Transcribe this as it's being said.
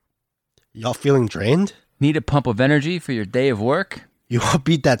Y'all feeling drained? Need a pump of energy for your day of work? You want to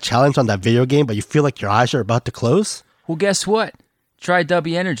beat that challenge on that video game, but you feel like your eyes are about to close? Well, guess what? Try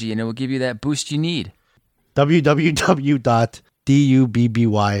W Energy and it will give you that boost you need.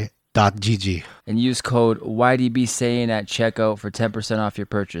 www.dubby.gg And use code YDBSAYIN at checkout for 10% off your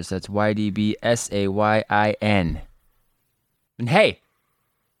purchase. That's YDBSAYIN. And hey,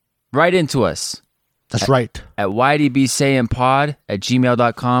 write into us. That's right. At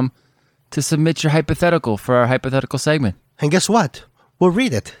ydbsayinpod@gmail.com to submit your hypothetical for our hypothetical segment. And guess what? We'll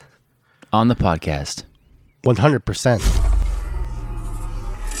read it. On the podcast. 100%.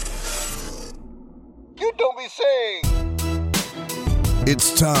 You don't be saying.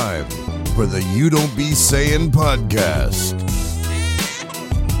 It's time for the You Don't Be Saying podcast,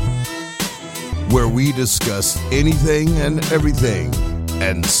 where we discuss anything and everything,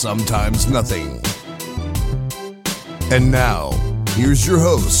 and sometimes nothing. And now, here's your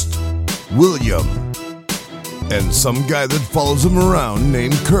host, William, and some guy that follows him around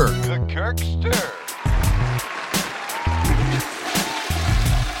named Kirk. The Kirkster.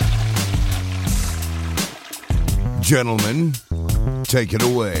 Gentlemen, take it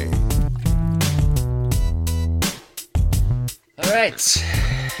away. All right.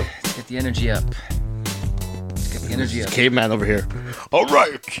 Let's get the energy up. Caveman over here. All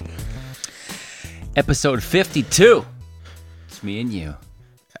right. Episode 52. It's me and you.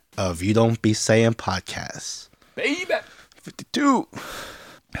 Of You Don't Be Saying podcast. Baby. 52.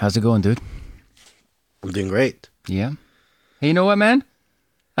 How's it going, dude? I'm doing great. Yeah. Hey, you know what, man?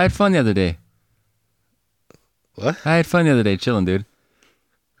 I had fun the other day. What? I had fun the other day chilling, dude.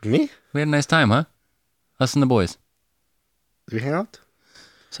 Me? We had a nice time, huh? Us and the boys. Did we hang out?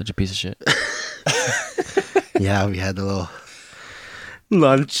 Such a piece of shit. Yeah, we had a little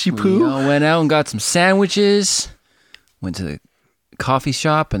lunchy We poo. all went out and got some sandwiches. Went to the coffee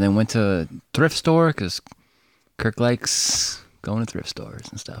shop and then went to a thrift store because Kirk likes going to thrift stores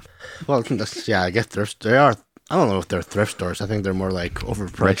and stuff. Well, I guess they are. I don't know if they're thrift stores. I think they're more like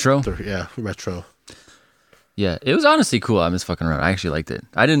overpriced. Retro? Yeah, retro. Yeah, it was honestly cool. I'm just fucking around. I actually liked it.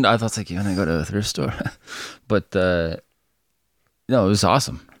 I thought it's like, you want to go to a thrift store? But, no, it was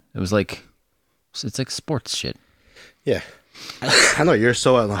awesome. It was like, it's like sports shit. Yeah. I know, you're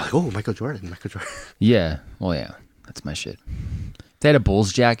so like, oh, Michael Jordan. Yeah. Well, yeah. That's my shit. If they had a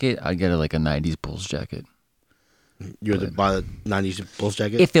Bulls jacket, I'd get a 90s Bulls jacket. You would buy the 90s Bulls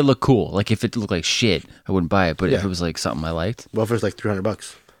jacket? If they look cool. Like, if it looked like shit, I wouldn't buy it. But if Yeah. it was like something I liked. Well, if it's like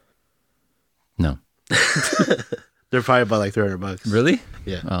 $300. No. They're probably about like $300. Really?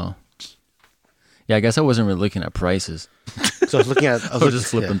 Yeah. Oh. Yeah, I guess I wasn't really looking at prices. So I was looking at. I was just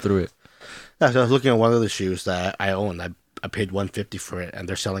flipping through it. Yeah, so I was looking at one of the shoes that I own. I paid $150 for it, and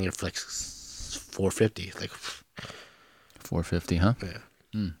they're selling it for like $450. Like $450, huh?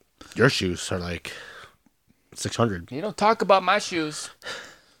 Yeah. Your shoes are like $600. You don't talk about my shoes.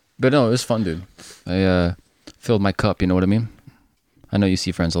 But no, it was fun, dude. I filled my cup, you know what I mean? I know you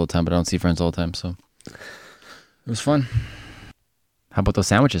see friends all the time, but I don't see friends all the time, so it was fun. How about those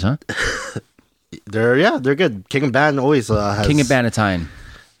sandwiches, huh? They're good. King and Ban always has King and Bannatyne.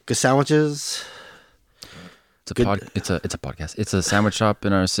 good sandwiches. It's a Good. it's a podcast. It's a sandwich shop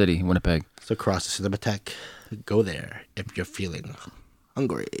in our city, Winnipeg. It's across the Cinematheque. Go there if you're feeling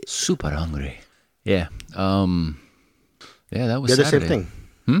hungry. Super hungry. Yeah. Yeah, that was We had the Saturday. same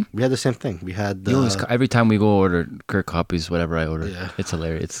thing. We had the same thing. We had You always, every time we go order, Kirk copies whatever I order. Yeah. It's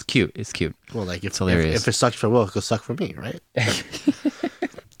hilarious. It's cute. It's cute. well, like it's hilarious. If it sucks for Will, it'll suck for me, right?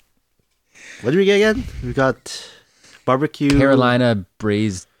 What did we get again? We got barbecue. Carolina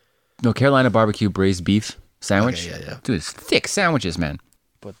barbecue braised beef sandwich. Okay, yeah. Dude, it's thick sandwiches, man.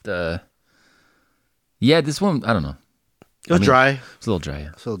 But yeah, this one I don't know. It was dry. It's a little dry. Yeah.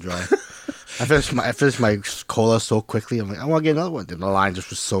 It's a little dry. I finished my cola so quickly. I'm like, I want to get another one. And the line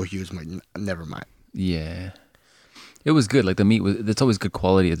just was so huge. I'm like, never mind. Yeah, it was good. Like the meat was. It's always good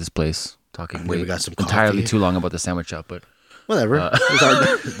quality at this place. Talking we way got some entirely coffee. too long about the sandwich shop, but Whatever.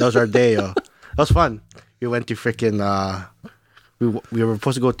 That was our day. That was fun. We went to freaking. We were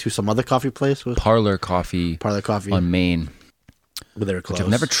supposed to go to some other coffee place. Parlor Coffee Parlor Coffee. on Main, But they were which closed. I've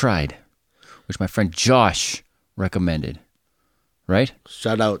never tried, which my friend Josh recommended. Right?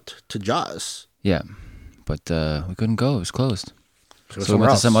 Shout out to Jaws. Yeah, but we couldn't go. It was closed. So So we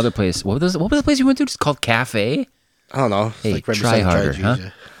went to some other place. What was the place we went to? It's called Cafe. I don't know. It's Hey, like right try beside harder, Dry huh? Juice,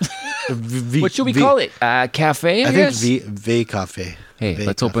 yeah. What should we call it? Cafe, I I guess? think V Cafe. Hey, V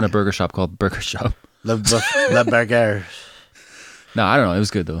let's open a Cafe. burger shop called Burger Shop. Le Burger. No, I don't know. It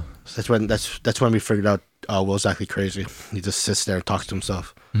was good, though. That's when we figured out Will's actually crazy. He just sits there and talks to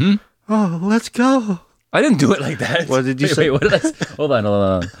himself. Hmm? Oh, let's go. I didn't do it like that. What did you say? Wait, what did I say? Hold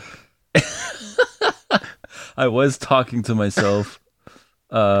on. I was talking to myself.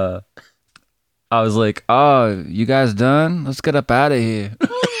 I was like, "Oh, you guys done? Let's get up out of here."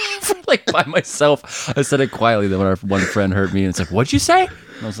 Like by myself. I said it quietly. Then when our one friend heard me, and it's like, "What'd you say?"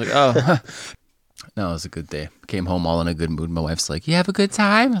 And I was like, "Oh." No, it was a good day. Came home all in a good mood. My wife's like, "You have a good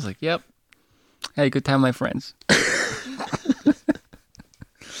time?" I was like, "Yep. I had a good time with my friends."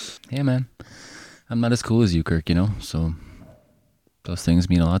 Yeah, man. I'm not as cool as you, Kirk, so those things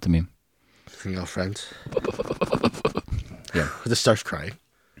mean a lot to me. Friends. Yeah. Just starts crying.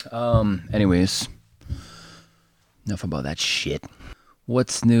 Anyways, enough about that shit.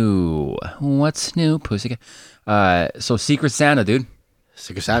 What's new? What's new, pussycat? So Secret Santa, dude.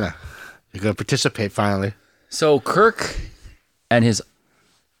 Secret Santa. You're going to participate finally. So Kirk and his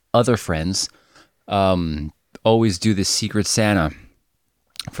other friends always do this Secret Santa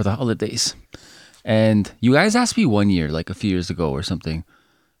for the holidays. And you guys asked me one year, like a few years ago or something,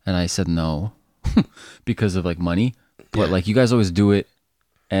 and I said no because of like money. But like you guys always do it,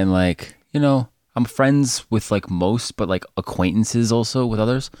 and like I'm friends with like most, but like acquaintances also with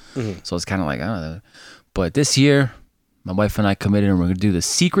others. Mm-hmm. So it's kind of like I don't know. But this year, my wife and I committed, and we're gonna do the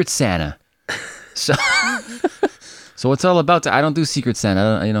Secret Santa. So, so it's all about. I don't do Secret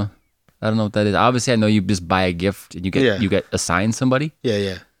Santa. I don't know what that is. Obviously, I know you just buy a gift and you get assigned somebody.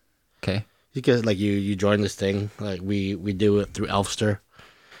 Yeah. Okay. You get like you join this thing. Like we do it through Elfster,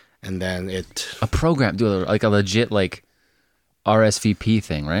 and then a program, do like a legit like RSVP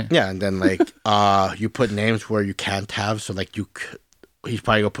thing, right? Yeah, and then like you put names where you can't have. So like he's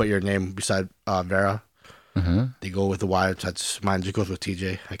probably gonna put your name beside Vera. Mm-hmm. They go with the Y. That's mine. Just goes with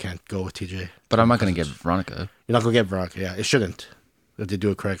TJ. I can't go with TJ. But I'm not gonna get Veronica. You're not gonna get Veronica. Yeah, it shouldn't. If they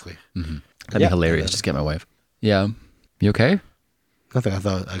do it correctly. Mm-hmm. That'd be hilarious. Just get my wife. Yeah. You okay? Nothing. I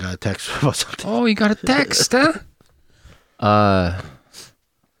thought I got a text about something. Oh, you got a text, huh?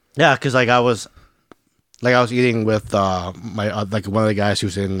 Yeah, because like I was eating with my like one of the guys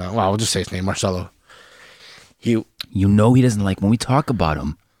who's in. I'll just say his name, Marcelo. He doesn't like when we talk about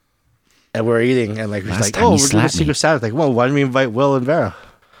him. And we're eating, and like he's Last like, time "Oh, he we're doing a slapped me." Secret Santa." Like, well, why didn't we invite Will and Vera?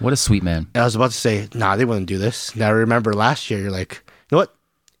 What a sweet man. And I was about to say, "Nah, they wouldn't do this." Now I remember last year, you're like, "You know what?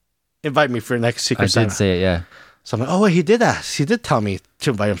 Invite me for the next Secret Santa." I did say it, yeah. So I'm like, "Oh wait, he did that. He did tell me to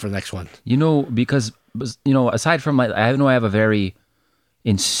invite him for the next one." Because aside from I know I have a very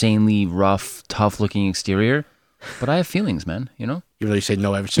insanely rough, tough-looking exterior, but I have feelings, man. Even though you say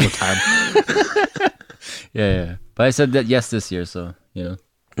no every single time. Yeah. But I said that yes this year, so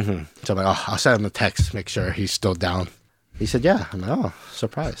Mm-hmm. So I'm like, "Oh, I'll send him a text, make sure he's still down." He said, "Yeah." I'm like, "Oh,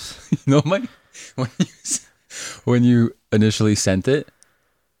 surprise." When you initially sent it,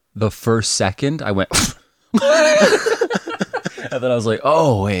 the first second I went, and then I was like,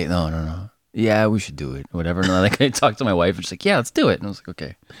 "Oh wait, no. Yeah, we should do it, whatever." And like I talked to my wife, and she's like, "Yeah, let's do it." And I was like,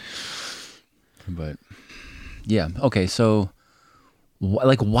 "Okay." But yeah, okay. So,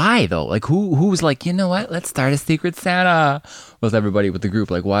 like, why though? Like, who was like, you know what? Let's start a Secret Santa with everybody with the group.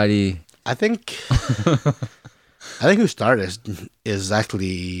 Like, why do you? I think who started is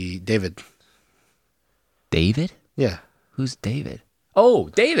actually David. David? Yeah. Who's David? Oh,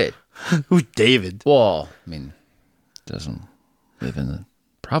 David. Who's David? Well, I mean, doesn't live in the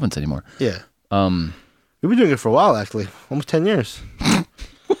province anymore. Yeah. We've been doing it for a while, actually. Almost 10 years.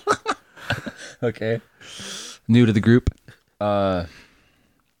 Okay. New to the group.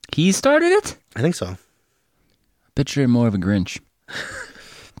 He started it? I think so. Bet you're more of a Grinch.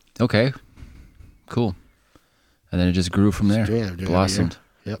 Okay. Cool. And then it just grew from there. Yeah, blossomed.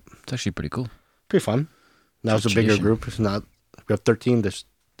 Yep. It's actually pretty cool. Pretty fun. Now it's a bigger group. It's not. We have 13 this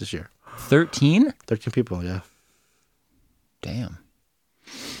year. 13? 13 people, yeah. Damn.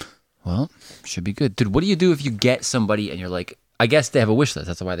 Well, should be good. Dude, what do you do if you get somebody and you're like, I guess they have a wish list.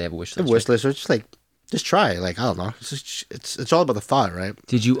 That's why they have a wish list. A wish list, or just try. Like, I don't know. It's all about the thought, right?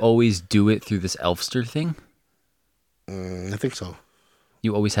 Did you always do it through this Elfster thing? I think so.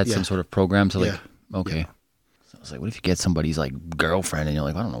 You always had some sort of program to like, okay. Yeah. So I was like, what if you get somebody's like girlfriend and you're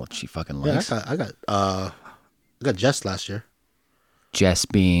like, I don't know what she fucking likes. Yeah, I got Jess last year. Jess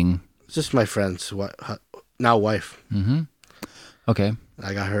being? It's just my friend's now wife. Mm-hmm. Okay.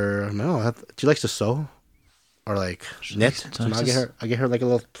 I got her. She likes to sew or like knit. So I get her like a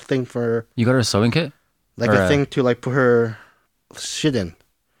little thing for. You got her a sewing kit? Like a thing to like put her shit in.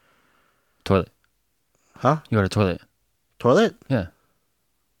 Toilet. Huh? You got a toilet? Toilet? Yeah.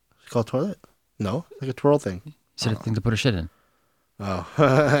 It's called toilet? No, like a twirl thing. You said a thing to put her shit in. Oh.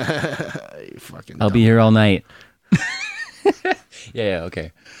 You fucking I'll be here all night. Yeah,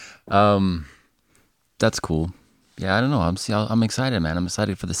 okay. That's cool. Yeah, I don't know. I'm excited, man. I'm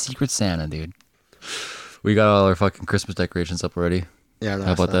excited for the Secret Santa, dude. We got all our fucking Christmas decorations up already. Yeah, no,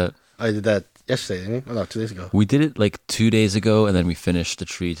 how about that? I did that yesterday, didn't he? Oh, no, 2 days ago. We did it like 2 days ago, and then we finished the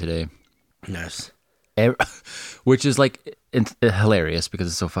tree today. Nice. Which is like hilarious because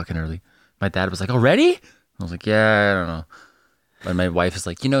it's so fucking early. My dad was like, "Already?" I was like, "Yeah, I don't know." But my wife is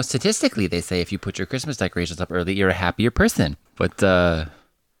like, statistically they say if you put your Christmas decorations up early, you're a happier person. But I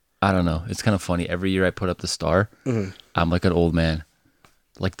don't know. It's kind of funny. Every year I put up the star, I'm like an old man.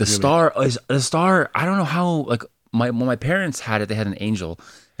 Like the star. I don't know how. Like when my parents had it, they had an angel,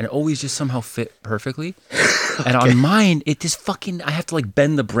 and it always just somehow fit perfectly. And on mine, it just fucking, I have to like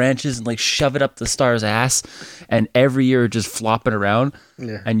bend the branches and like shove it up the star's ass. And every year just flopping around.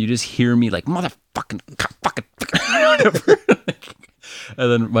 Yeah. And you just hear me like, motherfucking, whatever.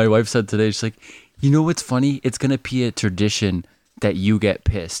 And then my wife said today, she's like, you know what's funny? It's going to be a tradition that you get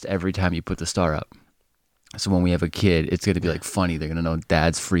pissed every time you put the star up. So when we have a kid, it's going to be like funny. They're going to know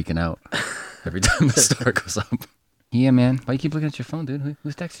dad's freaking out every time the star goes up. Yeah, man. Why you keep looking at your phone, dude?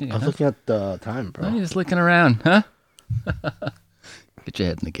 Who's texting you? I was looking at the time, bro. Why are you just looking around, huh? Get your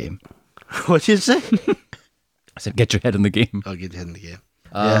head in the game. What'd you say? I said, get your head in the game. I'll get your head in the game.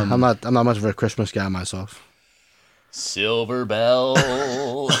 Yeah, I'm not much of a Christmas guy myself. Silver bell.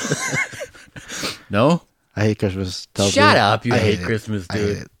 No? I hate Christmas. Shut up. You hate Christmas, dude. I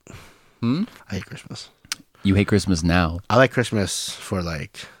hate it. I hate Christmas. You hate Christmas now? I like Christmas for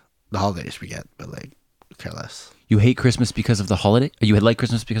like the holidays we get, but like care less. You hate Christmas because of the holiday? You like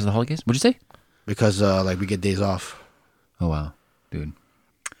Christmas because of the holidays? What'd you say? Because like we get days off. Oh, wow. Dude.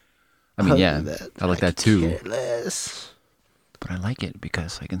 I mean, yeah. I like that too. Careless. But I like it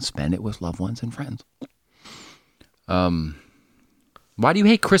because I can spend it with loved ones and friends. Why do you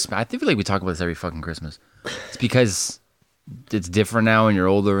hate Christmas? I feel like we talk about this every fucking Christmas. It's because it's different now and you're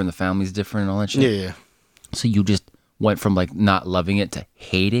older and the family's different and all that shit. Yeah. So you just went from like not loving it to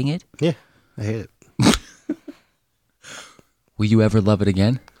hating it? Yeah, I hate it. Will you ever love it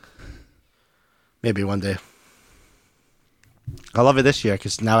again? Maybe one day. I love it this year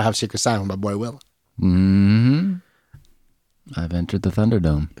because now I have Secret Santa with my boy Will. Mm-hmm. I've entered the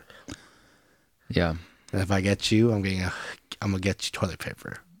Thunderdome. Yeah. And if I get you, I'm gonna get you toilet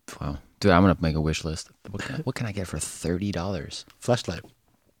paper. Wow, dude, I'm gonna make a wish list. What can I get for $30? Fleshlight.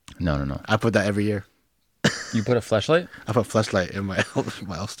 No. I put that every year. You put a fleshlight? I put fleshlight in my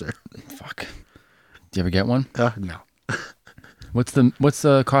holster. Fuck. Do you ever get one? No. What's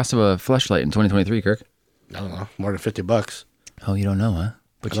the cost of a fleshlight in 2023, Kirk? I don't know. More than $50. Oh, you don't know, huh?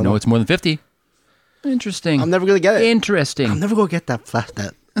 But you know it's more than 50. Interesting. I'm never gonna get it. Interesting. I'm never gonna get that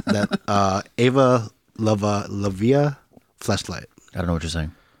that Ava Lavia fleshlight. I don't know what you're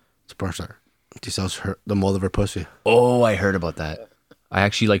saying. It's a porn star. She sells the mold of her pussy. Oh, I heard about that. I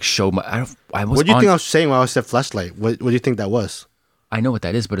actually like showed my. I was. What do you think I was saying when I said fleshlight? What do you think that was? I know what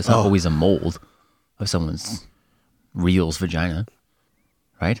that is, but it's not always a mold of someone's real's vagina,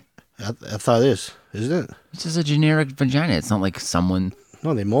 right? I thought it is, isn't it? It's just a generic vagina. It's not like someone.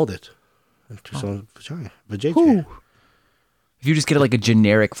 No, they mold it into someone's vagina. Vagina. If you just get like a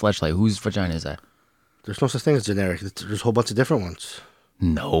generic fleshlight, whose vagina is that? There's no such thing as generic. There's a whole bunch of different ones.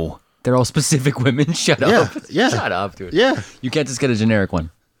 No. They're all specific women. Shut up. Yeah. Shut up, dude. Yeah. You can't just get a generic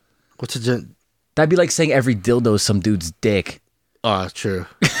one. What's a That'd be like saying every dildo is some dude's dick. Oh, true.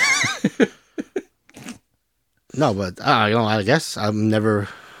 No, but I guess I'm never.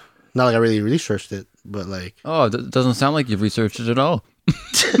 Not like I really researched it, but like. Oh, it doesn't sound like you've researched it at all.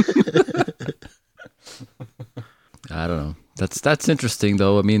 I don't know. That's interesting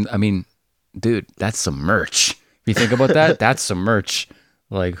though. I mean, dude, that's some merch. If you think about that, that's some merch.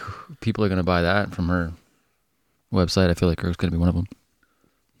 Like people are gonna buy that from her website. I feel like Kirk's gonna be one of them.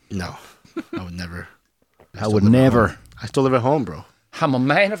 No, I would never. I would never. I still live at home, bro. I'm a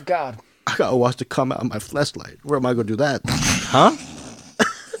man of God. I gotta watch the come out of my fleshlight. Where am I gonna do that? Huh?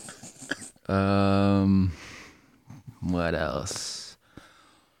 What else?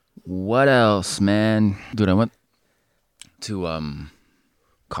 What else, man? Dude, I went to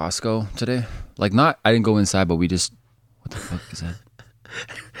Costco today. Like I didn't go inside, but we just what the fuck is that?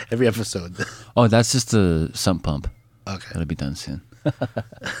 Every episode. Oh, that's just a sump pump. Okay. That'll be done soon.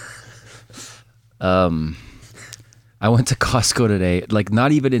 I went to Costco today. Like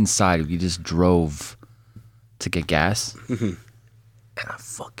not even inside. We just drove to get gas. And I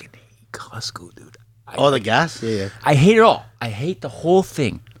fucking hate Costco, dude. The gas? Yeah. I hate it all. I hate the whole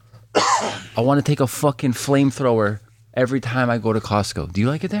thing. I want to take a fucking flamethrower every time I go to Costco. Do you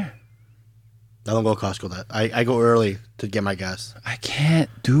like it there? I don't go to Costco that. I go early to get my gas. I can't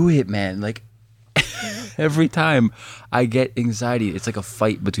do it, man. Like every time I get anxiety, it's like a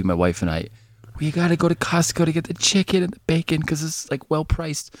fight between my wife and I. We got to go to Costco to get the chicken and the bacon because it's like well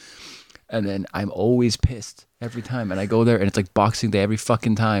priced. And then I'm always pissed every time. And I go there and it's like Boxing Day every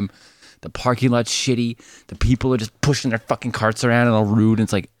fucking time. The parking lot's shitty. The people are just pushing their fucking carts around and all rude. And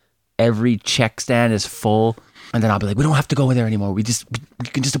it's like every check stand is full. And then I'll be like, we don't have to go in there anymore. We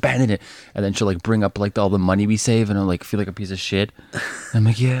can just abandon it. And then she'll like bring up like all the money we save, and I'll like feel like a piece of shit. And I'm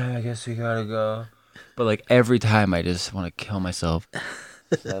like, yeah, I guess we gotta go. But like every time I just want to kill myself.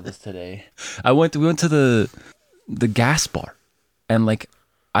 That was today. We went to the gas bar, and like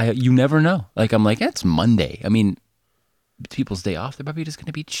you never know. Like I'm like, it's Monday. I mean, it's people's day off. They're probably just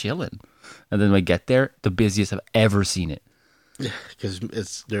gonna be chilling. And then when I get there, the busiest I've ever seen it. Yeah, because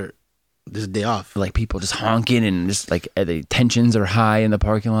this day off. Like people just honking and just like the tensions are high in the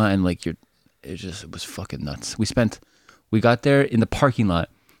parking lot, and like it was fucking nuts. We got there in the parking lot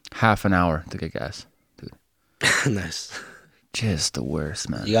half an hour to get gas, dude. Nice. Just the worst,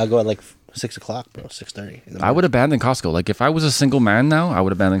 man. You gotta go at like 6 o'clock, bro. 6:30. I would abandon Costco. Like if I was a single man now, I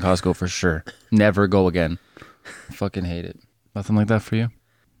would abandon Costco for sure. Never go again. Fucking hate it. Nothing like that for you?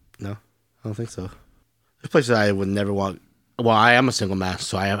 No, I don't think so. There's places I would never want. Well, I am a single man,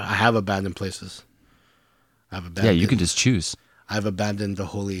 so I have abandoned places. Yeah, you can just choose. I've abandoned the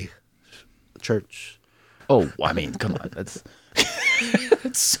holy church. Oh, I mean, come on, that's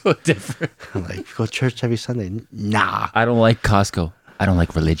so different. I'm like, go to church every Sunday. Nah, I don't like Costco. I don't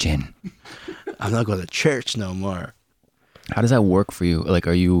like religion. I'm not going to church no more. How does that work for you? Like,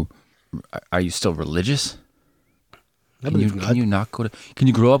 are you still religious? Can you not go to? Can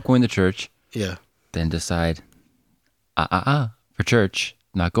you grow up going to church? Yeah. Then decide, for church,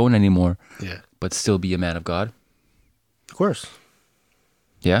 not going anymore. Yeah. But still be a man of God. Of course.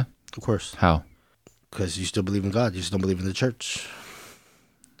 Yeah. Of course. How? Because you still believe in God. You just don't believe in the church.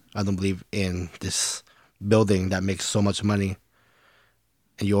 I don't believe in this building that makes so much money,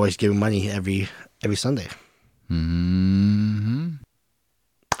 and you always give money every Sunday. Mm-hmm.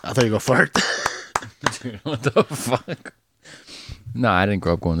 I thought you go fart. Dude, what the fuck? No, I didn't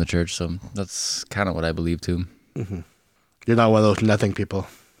grow up going to church, so that's kind of what I believe too. Mm-hmm. You're not one of those nothing people.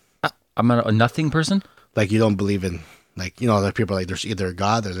 I'm not a nothing person? Like you don't believe in, like, you know, other people like there's either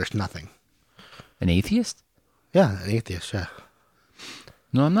God or there's nothing. An atheist? Yeah, an atheist, yeah.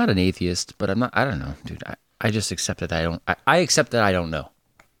 No, I'm not an atheist, but I don't know, dude. I just accept that I accept that I don't know.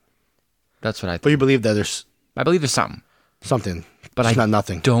 That's what I think. But you believe that there's... I believe there's something. Something. But it's not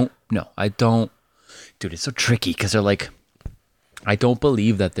nothing. Don't know. I don't... Dude, it's so tricky because they're like... I don't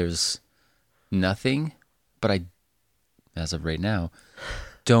believe that there's nothing, but I, as of right now,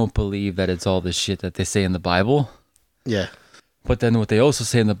 don't believe that it's all the shit that they say in the Bible. Yeah. But then what they also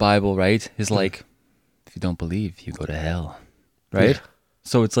say in the Bible, right, is like, if you don't believe, you go to hell, right? Yeah.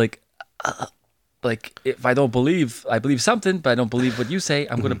 So it's like if I don't believe, I believe something, but I don't believe what you say,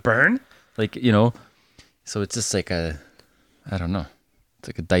 I'm going to burn. Like, you know, so it's just like I don't know. It's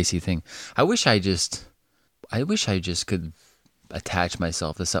like a dicey thing. I wish I just could attach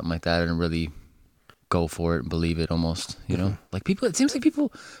myself to something like that and really go for it and believe it almost, you know? Like people, it seems like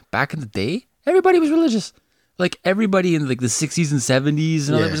people back in the day, everybody was religious. Like everybody in like the 60s and 70s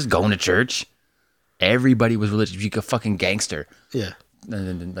and all that was just going to church. Everybody was religious. You a fucking gangster. Yeah.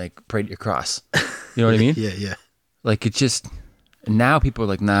 And then like pray to your cross. You know what I mean? Yeah. Like it just, now people are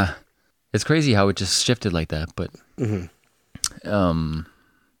like, nah. It's crazy how it just shifted like that. But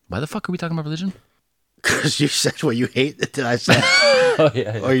why the fuck are we talking about religion? Because you said what you hate that I said. Oh,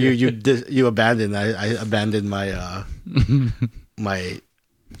 yeah. Or you abandoned. I abandoned my my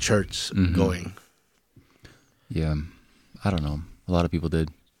church going. Yeah, I don't know. A lot of people did.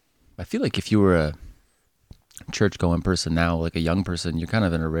 I feel like if you were a church-going person now, like a young person, you're kind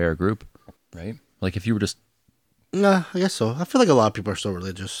of in a rare group, right? Like if you were just... Nah, I guess so. I feel like a lot of people are still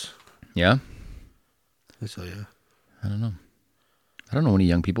religious. Yeah? I think so, yeah. I don't know. I don't know any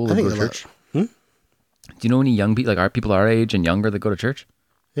young people that go to church. Do you know any young people, like people our age and younger that go to church?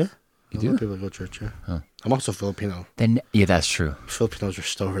 Yeah. You a do? lot of people go to church, yeah. Huh. I'm also Filipino. Then yeah, that's true. Filipinos are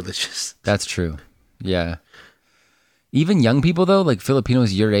still religious. That's true. Yeah. Even young people though, like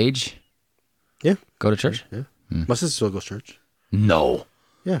Filipinos your age, go to church? Yeah. My sister still goes to church. No.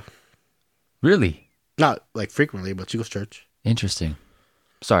 Yeah. Really? Not like frequently, but she goes to church. Interesting.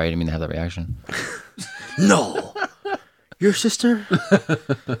 Sorry, I didn't mean to have that reaction. No. Your sister?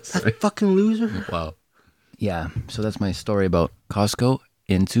 That fucking loser? Wow. Yeah, so that's my story about Costco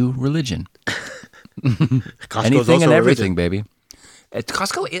into religion. Anything and everything, baby.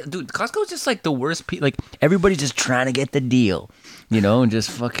 Costco is just like the worst. Like everybody's just trying to get the deal, you know, and just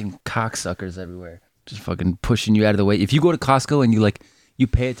fucking cocksuckers everywhere, just fucking pushing you out of the way. If you go to Costco and you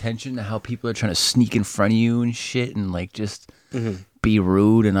pay attention to how people are trying to sneak in front of you and shit, and like just be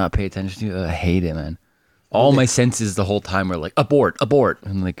rude and not pay attention to you, I hate it, man. All my senses the whole time were like abort,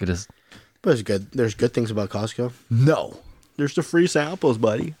 and like it is. But it's good. There's good things about Costco. No, there's the free samples,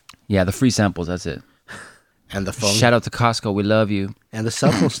 buddy. Yeah, the free samples. That's it. And the phone. Shout out to Costco. We love you. And the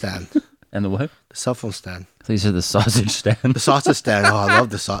cell phone stand. And the what? The cell phone stand. So you said the sausage stand. The sausage stand. Oh, I love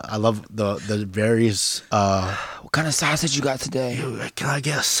the I love the various. What kind of sausage you got today? Can I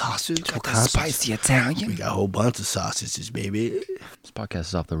get a sausage? Got that spicy Italian. We got a whole bunch of sausages, baby. This podcast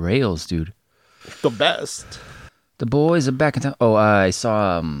is off the rails, dude. The best. The boys are back in town. Oh, I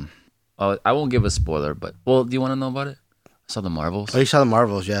saw. Oh, I won't give a spoiler, but do you want to know about it? I saw the Marvels. Oh, you saw the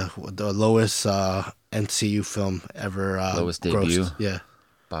Marvels? Yeah, the lowest NCU film ever. Lowest grossed. debut. Yeah.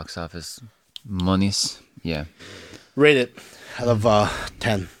 Box office monies. Yeah. Rate it out of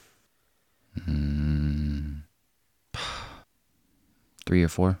 10. 3 or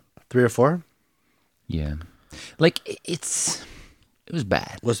 4. 3 or 4. Yeah. Like it was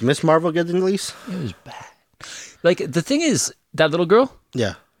bad. Was Miss Marvel good at least? It was bad. Like the thing is, that little girl.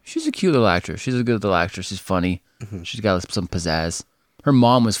 Yeah. She's a cute little actress. She's a good little actress. She's funny. She's got some pizzazz. Her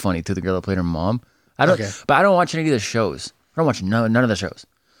mom was funny too. The girl that played her mom. But I don't watch any of the shows. I don't watch none of the shows.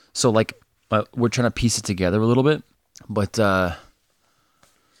 So like, we're trying to piece it together a little bit. But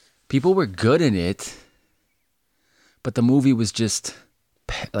people were good in it. But the movie was just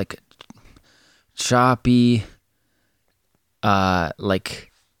like choppy.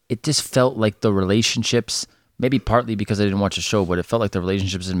 Like it just felt like the relationships. Maybe partly because I didn't watch the show, but it felt like the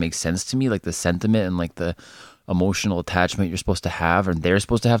relationships didn't make sense to me. Like the sentiment and like the emotional attachment you're supposed to have and they're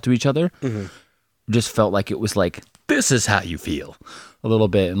supposed to have to each other. Just felt like it was like, this is how you feel a little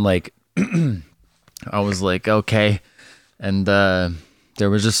bit. And like, I was like, okay. And there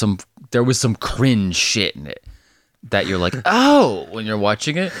was some cringe shit in it that you're like, oh, when you're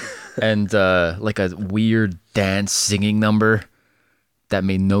watching it. And like a weird dance singing number that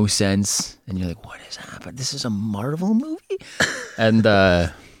made no sense, and you're like, what is happening? This is a Marvel movie? And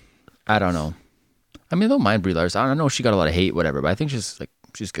I don't know. I mean, I don't mind Brie Larson. I know she got a lot of hate, whatever, but I think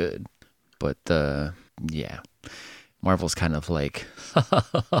she's good. But yeah, Marvel's kind of like,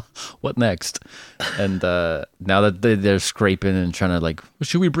 what next? And now that they're scraping and trying to like,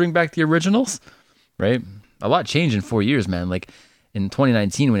 should we bring back the originals? Right? A lot changed in 4 years, man. Like in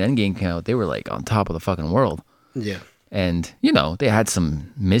 2019 when Endgame came out, they were like on top of the fucking world. Yeah. And, you know, they had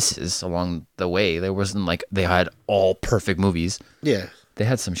some misses along the way. There wasn't like they had all perfect movies. Yeah. They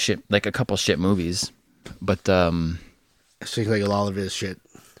had some shit, like a couple shit movies. But It seems like a lot of it is shit.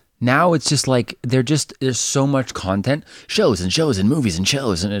 now it's just like there's so much content, shows and shows and movies and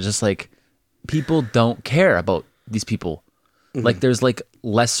shows. And it's just like people don't care about these people. Like there's like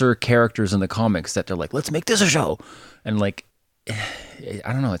lesser characters in the comics that they're like, let's make this a show. And like,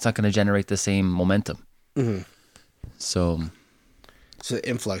 I don't know, it's not going to generate the same momentum. So it's an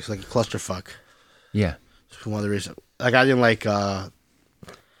influx, like a clusterfuck. Yeah. It's one of the reasons. Like I didn't like the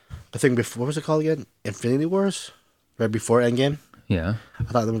thing before. What was it called again? Infinity Wars, right before Endgame. Yeah. I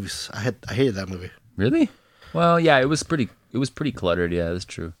thought the movie. I hated that movie. Really? Well, yeah, it was pretty cluttered. Yeah, that's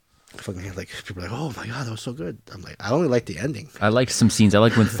true. I fucking like people are like, oh my god, that was so good. I'm like, I only liked the ending. I liked some scenes. I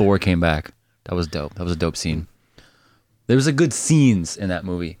liked when Thor came back. That was dope. That was a dope scene. There was a good scenes in that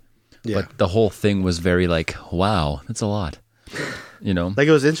movie. Yeah. But the whole thing was very like, wow, that's a lot. You know? Like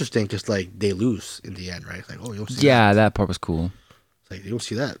it was interesting, just like they lose in the end, right? Like, oh, you don't see that part was cool. It's like you don't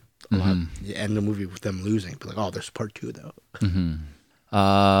see that a lot. You end the movie with them losing, but like, oh, there's part 2 though.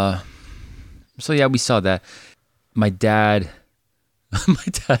 So yeah, we saw that. My dad,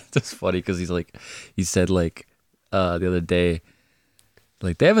 that's funny because he said like the other day,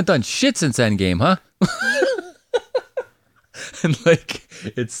 like they haven't done shit since Endgame, huh? And like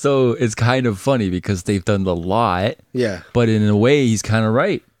it's kind of funny because they've done a lot. Yeah. But in a way, he's kind of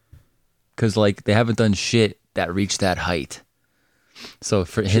right because like they haven't done shit that reached that height. So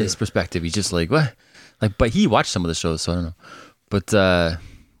for his perspective, he's just like, what? Like, but he watched some of the shows, so I don't know. But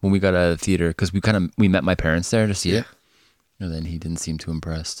when we got out of the theater, because we met my parents there to see it, and then he didn't seem too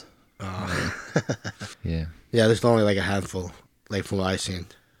impressed. Yeah. Yeah, there's only like a handful, like from what I've seen.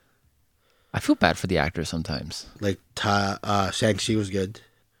 I feel bad for the actors sometimes. Like Shang-Chi was good.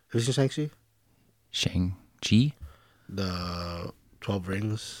 Have you seen Shang-Chi? Shang-Chi? The 12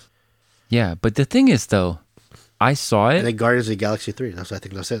 Rings. Yeah, but the thing is though, I saw it. And then Guardians of the Galaxy 3. I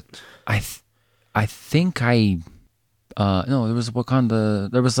think that's it. I think no, there was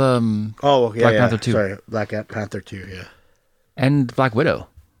Wakanda. There was Black Panther 2. Sorry, Black Panther 2. Yeah. And Black Widow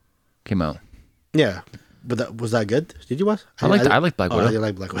came out. Yeah, but was that good? Did you watch? I liked Black Widow. I didn't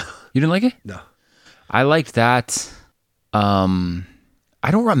like Black Widow. You didn't like it? No. I liked that. I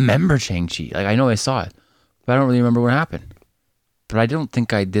don't remember Shang-Chi. Like I know I saw it, but I don't really remember what happened. But I don't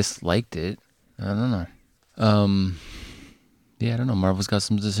think I disliked it. I don't know. Yeah, I don't know. Marvel's got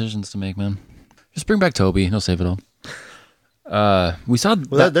some decisions to make, man. Just bring back Toby. He'll save it all. We saw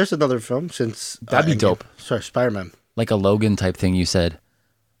Well, there's another film since That'd be Endgame. dope. Sorry, Spider-Man. like a Logan type thing. You said,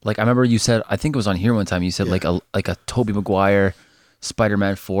 like I remember you said. I think it was on here one time. You said Yeah. like a Tobey Maguire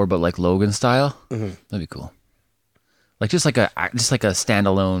Spider-Man 4, but like Logan style. Mm-hmm. That'd be cool. Like just like a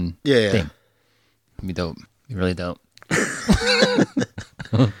standalone Yeah. thing. It'd be dope. Be really dope.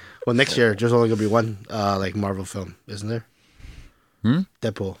 Well, next year there's only gonna be one like Marvel film, isn't there?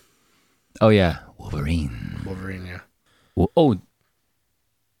 Deadpool, Oh yeah, Wolverine. Wolverine. Yeah. Oh, you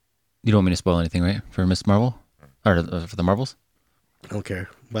don't want me to spoil anything, right? For Miss Marvel or for the Marvels? I don't care,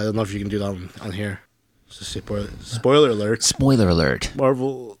 but I don't know if you can do that on here. So spoiler alert. Spoiler alert.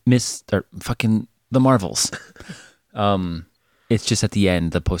 Marvel. Or fucking the Marvels. It's just at the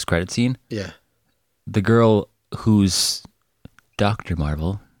end, the post-credit scene. Yeah. The girl who's Dr.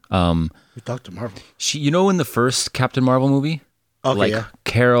 Marvel. We talked to Marvel. She, you know, in the first Captain Marvel movie, Okay. like Yeah.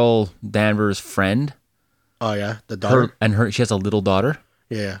 Carol Danvers' friend, Oh yeah. The daughter. she has a little daughter.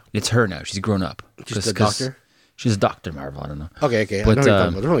 Yeah. It's her now. She's grown up. She's the doctor. She's Dr. Marvel. I don't know. Okay. Okay. But, I know what you're talking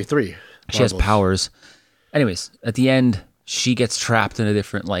about. There's only 3. She has Marvels. powers. Anyways, at the end, she gets trapped in a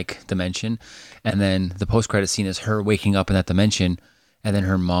different like dimension, and then the post-credit scene is her waking up in that dimension, and then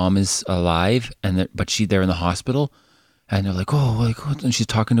her mom is alive, but they're in the hospital, and they're like, oh, like, what? And she's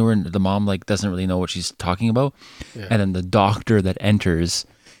talking to her, and the mom like doesn't really know what she's talking about, and then the doctor that enters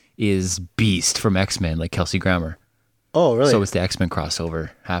is Beast from X-Men, like Kelsey Grammer. Oh really? So it's the X-Men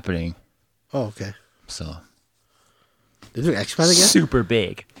crossover happening. Oh okay. So They're doing X-Men again. super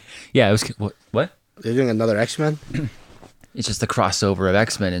big. Yeah, it was what? They're doing another X-Men. It's just the crossover of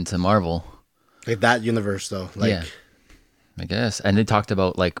X-Men into Marvel. Like that universe though. Like. Yeah. I guess. And they talked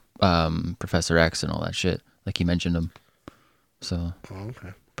about like Professor X and all that shit. Like he mentioned him. So Oh, okay.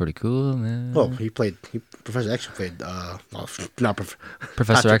 pretty cool, man. Oh, Professor X played. Not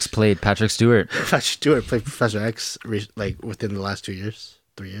Professor X played Patrick Stewart. Professor Stewart played Professor X like within the last 3 years.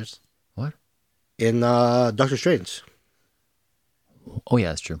 What? In Doctor Strange. Oh yeah,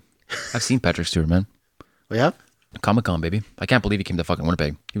 that's true. I've seen Patrick Stewart, man. Oh yeah. Comic-Con, baby. I can't believe he came to fucking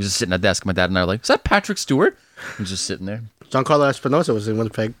Winnipeg. He was just sitting at the desk. My dad and I were like, is that Patrick Stewart? He was just sitting there. Giancarlo Espinosa was in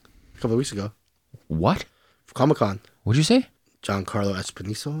Winnipeg a couple of weeks ago. What? Comic Con. What'd you say? Giancarlo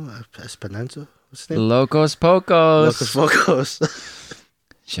Espinosa. What's his name? Locos Pocos. Locos Focos.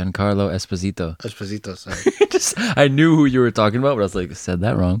 Giancarlo Esposito. Esposito. Sorry. I knew who you were talking about, but I was like, said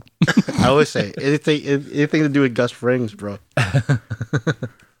that wrong. I always say anything to do with Gus Frings, bro.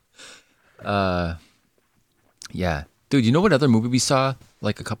 Yeah. Dude, you know what other movie we saw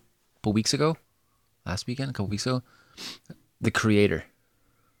like a couple weeks ago? Last weekend? A couple weeks ago? The Creator.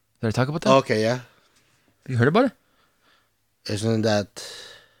 Did I talk about that? Okay, yeah. You heard about it? Isn't that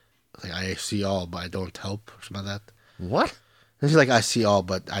like I see all but I don't help or something like that? What? It's like I see all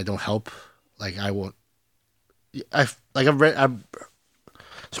but I don't help. Like I won't. I've read.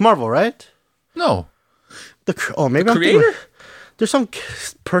 It's Marvel, right? No. Maybe I'm Creator? thinking, there's some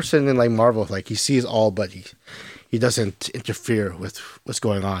person in like Marvel, like he sees all, but he doesn't interfere with what's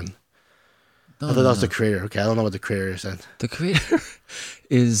going on. I thought that was the Creator. Okay, I don't know what the Creator is then. The Creator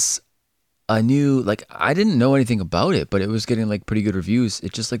is a new, like, I didn't know anything about it, but it was getting like pretty good reviews.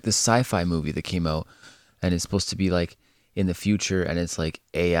 It's just like this sci-fi movie that came out, and it's supposed to be like in the future, and it's like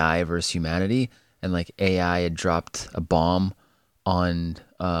AI versus humanity, and like AI had dropped a bomb on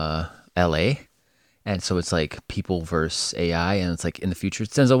LA. And so it's like people versus AI, and it's like in the future.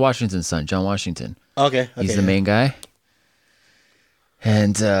 It's Denzel Washington's son, John Washington. Okay. He's the main guy.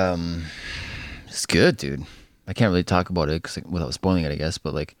 And it's good, dude. I can't really talk about it without spoiling it, I guess.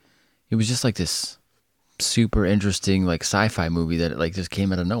 But like, it was just like this super interesting like sci-fi movie that like just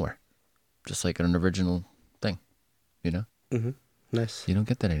came out of nowhere, just like an original thing, you know. Mm-hmm. Nice. You don't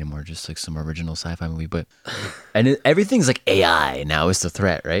get that anymore. Just like some original sci-fi movie, but everything's like AI now is the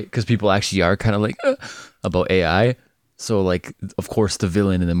threat, right? Because people actually are kind of like about AI. So like, of course, the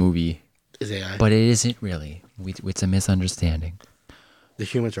villain in the movie Is AI. but it isn't really. It's a misunderstanding. The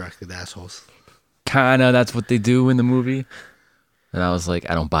humans are actually the assholes. Kinda, that's what they do in the movie. And I was like,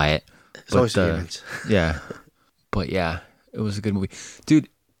 I don't buy it. It's always the humans. Yeah, but yeah, it was a good movie, dude.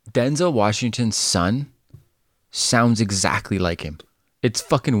 Denzel Washington's son sounds exactly like him. It's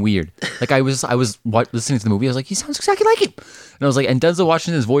fucking weird. Like I was listening to the movie. I was like, he sounds exactly like him. And I was like, and Denzel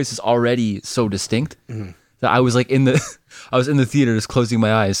Washington's voice is already so distinct that I was like I was in the theater just closing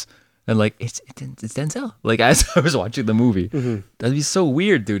my eyes and like it's Denzel. Like as I was watching the movie, that'd be so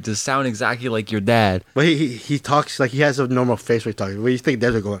weird, dude, to sound exactly like your dad. But he talks like he has a normal face when he's talking. What do you think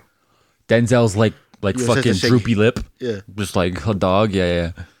Denzel going? Denzel's like Yeah, fucking such a droopy lip. Yeah. Just like a dog.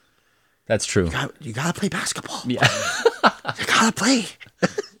 Yeah. That's true. You gotta play basketball. Yeah. You gotta play.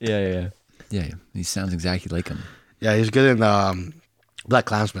 Yeah. He sounds exactly like him. Yeah, he's good in Black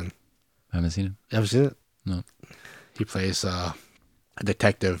Klansman. I haven't seen it. You ever seen it? No. He plays a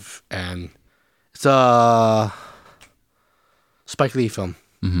detective, and it's a Spike Lee film.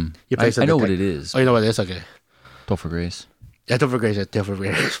 Mm-hmm. He plays I know what it is. Oh, you know what it is? Okay. Topher Grace. Yeah, Topher Grace. Topher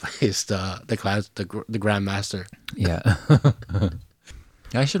Grace plays the Grand Master. Yeah.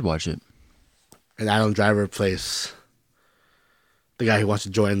 I should watch it. And Adam Driver plays the guy who wants to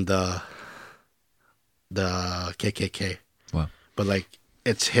join the KKK. Wow. But like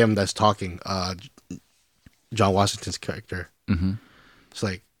it's him that's talking. John Washington's character. Mm-hmm. It's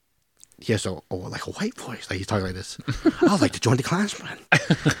like he has like a white voice. Like he's talking like this. I'd like to join the Klansman.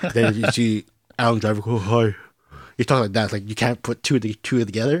 Then you see Adam Driver go, hi. He's talking like that. It's like you can't put two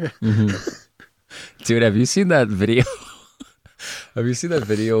together. Mm-hmm. Dude, have you seen that video? Have you seen that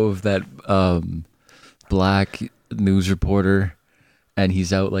video of that black news reporter, and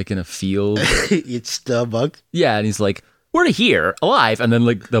he's out like in a field? It's the bug. Yeah, and he's like, "We're here, alive," and then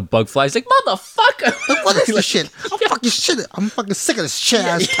like the bug flies, like, "Motherfucker!" What is this shit? I'm fucking sick of this shit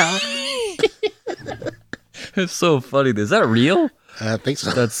ass town. It's so funny. Is that real? I think so.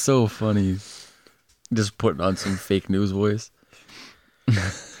 That's so funny. Just putting on some fake news voice.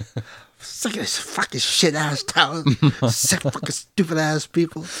 Sick of this fucking shit ass town. Sick fucking stupid ass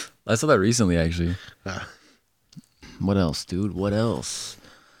people. I saw that recently, actually. What else, dude? What else?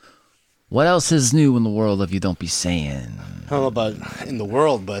 What else is new in the world of You Don't Be Saying? I don't know about in the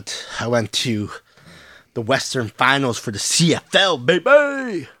world, but I went to the Western Finals for the CFL,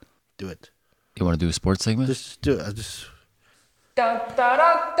 baby. Do it. You want to do a sports segment? Just do it. Just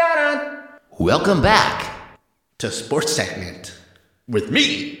Welcome back. to sports segment with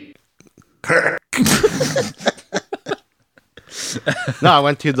me, Kirk. No, I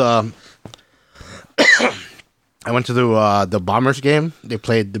went to the Bombers game. They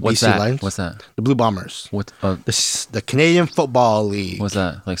played the What's BC that? Lions. What's that? The Blue Bombers. What? The Canadian Football League. What's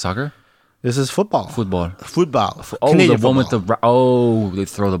that? Like soccer? This is football. Football. Football. Oh, Canadian the one with football. they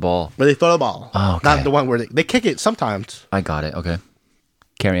throw the ball. Where they throw the ball. Oh, okay. Not the one where they kick it sometimes. I got it. Okay.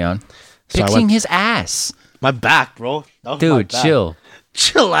 Carry on. So I Picking went- his ass. My back, bro. That was my Dude, back. chill.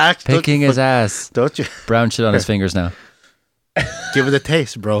 Chillax. Picking his ass. Don't you Brown shit on his fingers now. give it a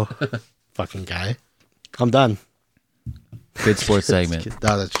taste, bro. Fucking guy. I'm done. Good sports segment.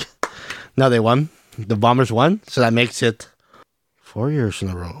 No, they won. The Bombers won, so that makes it 4 years in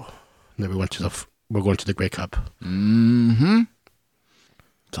a row. And then we're going to the Grey Cup. Mm-hmm.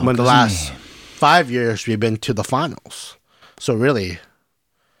 When the last 5 years we've been to the finals. So really,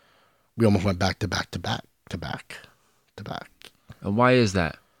 we almost went back to back. And why is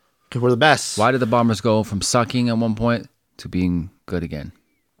that? Because we're the best. Why did the Bombers go from sucking at one point to being good again?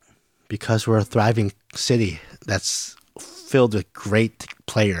 Because we're a thriving city that's filled with great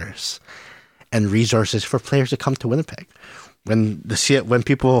players and resources for players to come to Winnipeg. When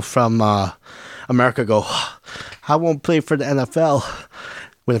people from America go, I won't play for the NFL.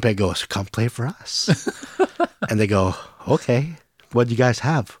 Winnipeg goes, come play for us. And they go, okay, what do you guys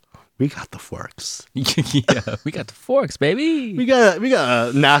have? We got the Forks. Yeah, we got the Forks, baby. We got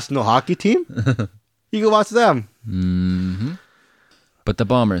a national hockey team. You can watch them. Mm-hmm. But the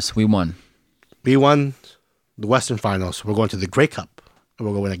Bombers, we won. We won the Western Finals. We're going to the Grey Cup. And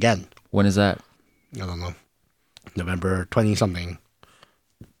we're going again. When is that? I don't know. November 20-something.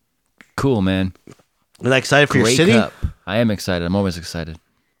 Cool, man. You're excited for Grey your city? Cup. I am excited. I'm always excited.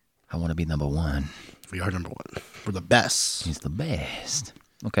 I want to be number one. We are number one. We're the best. He's the best.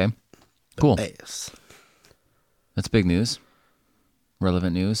 Okay. Cool. Best. That's big news.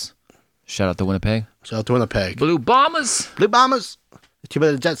 Relevant news. Shout out to Winnipeg. Shout out to Winnipeg. Blue Bombers. Blue Bombers. Too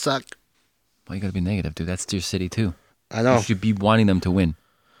bad the Jets suck. Why you gotta be negative, dude? That's your city too. I know. You should be wanting them to win.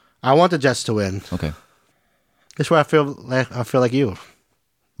 I want the Jets to win. Okay. That's where I feel like you.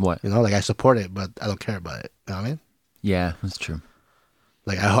 What? You know, like I support it, but I don't care about it. You know what I mean? Yeah, that's true.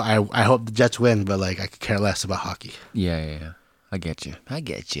 Like I hope the Jets win, but like I could care less about hockey. Yeah. I get you.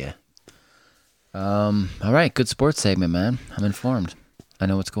 All right, good sports segment, man. I'm informed. I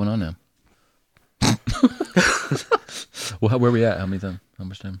know what's going on now. Well, where are we at? How much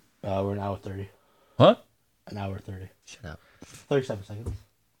time? We're an hour 30. Huh? An hour 30. Shut up. 37 seconds.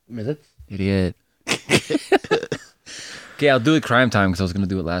 Minutes. Idiot. Okay, I'll do it crime time because I was going to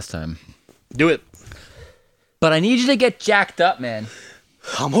do it last time. Do it. But I need you to get jacked up, man.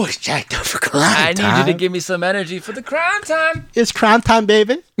 I'm always jacked up for crime I time. need you to give me some energy for the crime time. It's crime time,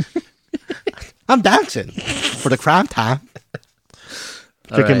 baby. I'm dancing for the crime time.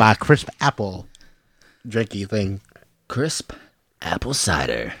 Drinking my crisp apple drinky thing. Crisp apple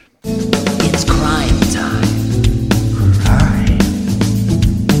cider. It's crime time. Crime.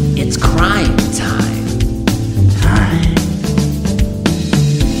 It's crime time.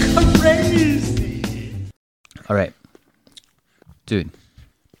 All right. Dude,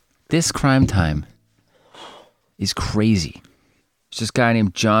 this crime time is crazy. It's this guy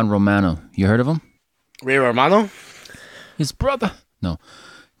named John Romano. You heard of him? Ray Romano? His brother. No.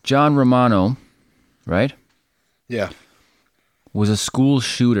 John Romano, right? Yeah. Was a school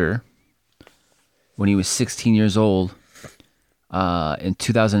shooter when he was 16 years old in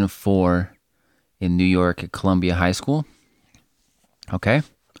 2004 in New York at Columbia High School. Okay?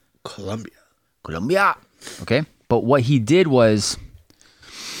 Columbia. Okay? But what he did was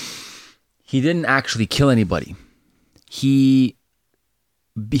he didn't actually kill anybody. It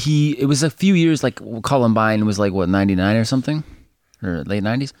was a few years, like Columbine was like, what, 99 or something? Or late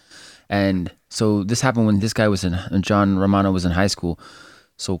 90s? And so this happened when this guy was John Romano was in high school.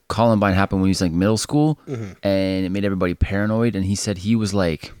 So Columbine happened when he was like middle school, and it made everybody paranoid. And he said he was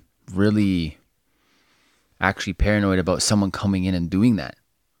like really actually paranoid about someone coming in and doing that.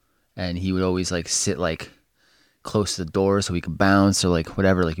 And he would always like sit like close to the door so he could bounce or like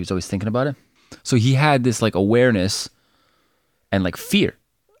whatever. Like he was always thinking about it. So he had this like awareness and like fear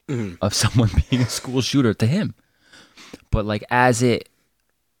of someone being a school shooter to him. But like as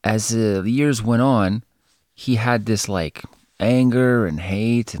the years went on, he had this like anger and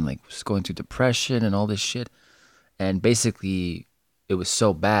hate and like was going through depression and all this shit. And basically it was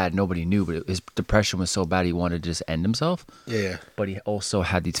so bad, nobody knew, but his depression was so bad he wanted to just end himself. Yeah. But he also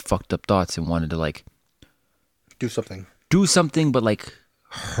had these fucked up thoughts and wanted to like Do something, but like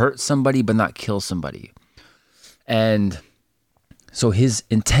hurt somebody, but not kill somebody. And so his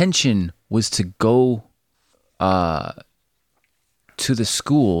intention was to go to the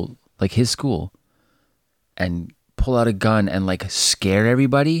school, like his school, and pull out a gun and like scare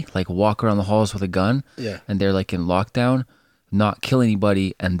everybody, like walk around the halls with a gun. Yeah. And they're like in lockdown, not kill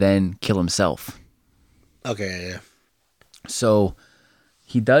anybody, and then kill himself. Okay, yeah. So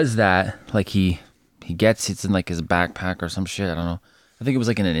he does that, like it's in like his backpack or some shit, I don't know. I think it was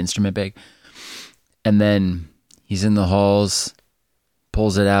like in an instrument bag. And then he's in the halls,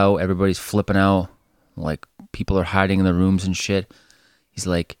 pulls it out, everybody's flipping out, like people are hiding in the rooms and shit. He's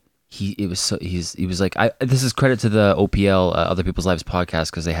like, he was like, this is credit to the OPL, Other People's Lives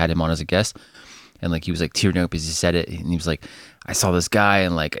podcast, because they had him on as a guest. And like he was like tearing up as he said it, and he was like, I saw this guy,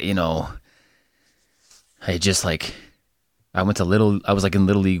 and like, you know, I was like in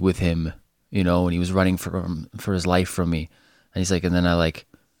Little League with him, you know, and he was running for his life from me. And he's like, and then I like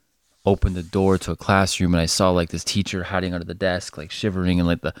opened the door to a classroom, and I saw like this teacher hiding under the desk, like shivering, and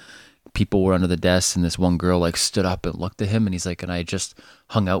like the people were under the desk, and this one girl like stood up and looked at him, and he's like, and I just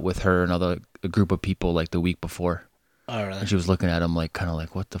hung out with her and a group of people like the week before. All right. And she was looking at him like, kind of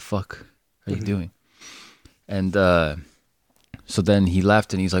like, what the fuck are you doing? And so then he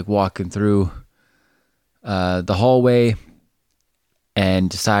left, and he's like walking through the hallway and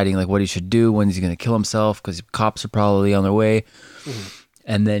deciding like what he should do, when he's going to kill himself, because cops are probably on their way.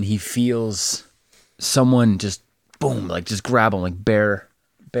 And then he feels someone just boom, like just grab him, like bear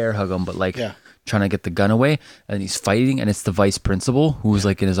hug him, but like trying to get the gun away. And he's fighting, and it's the vice principal who was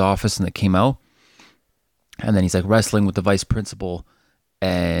like in his office and that came out. And then he's like wrestling with the vice principal,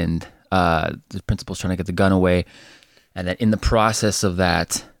 and the principal's trying to get the gun away. And then in the process of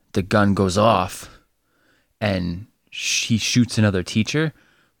that, the gun goes off, and he shoots another teacher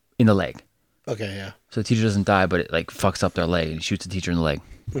in the leg. Okay, yeah. So the teacher doesn't die, but it like fucks up their leg, and he shoots the teacher in the leg.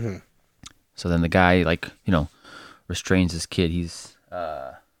 So then the guy, like, you know, restrains this kid. He's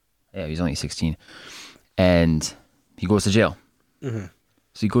he's only 16, and he goes to jail. So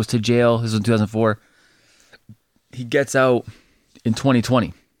he goes to jail. This was in 2004. He gets out in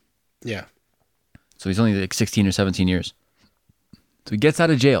 2020. Yeah. So he's only like 16 or 17 years. So he gets out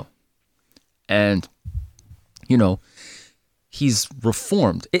of jail, and you know, he's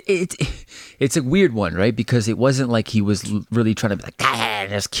reformed. It's a weird one, right? Because it wasn't like he was really trying to be like,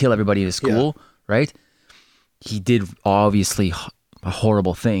 just kill everybody in school, right? He did obviously a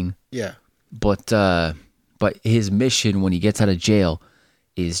horrible thing. Yeah. But his mission when he gets out of jail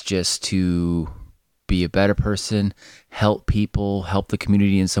is just to be a better person, help people, help the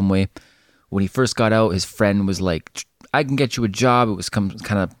community in some way. When he first got out, his friend was like, I can get you a job. It was kind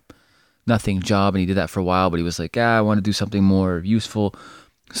of nothing job, and he did that for a while, but he was like, I want to do something more useful.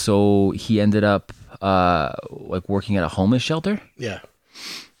 So he ended up like working at a homeless shelter. Yeah.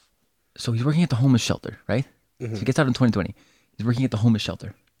 So he's working at the homeless shelter, right? So he gets out in 2020. He's working at the homeless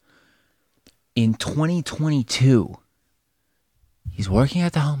shelter. In 2022, he's working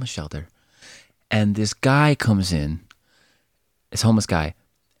at the homeless shelter, and this guy comes in, this homeless guy,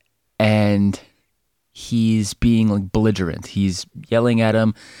 and he's being like belligerent. He's yelling at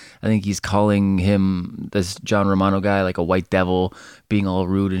him. I think he's calling him, this John Romano guy, like a white devil, being all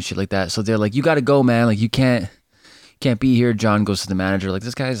rude and shit like that. So they're like, you got to go, man. Like, you can't can't be here. John goes to the manager. Like,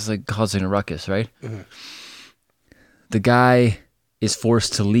 this guy's like causing a ruckus, right? Mm-hmm. The guy is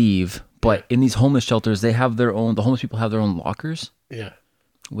forced to leave, but in these homeless shelters, the homeless people have their own lockers Yeah.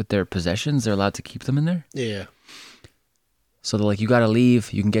 with their possessions. They're allowed to keep them in there. Yeah. So they're like, you got to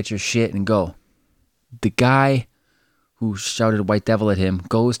leave. You can get your shit and go. The guy who shouted white devil at him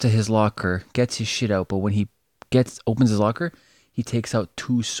goes to his locker, gets his shit out. But when he opens his locker, he takes out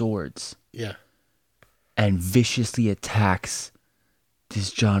 2 swords Yeah. and viciously attacks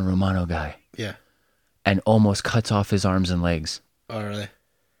this John Romano guy Yeah. and almost cuts off his arms and legs. Oh, really?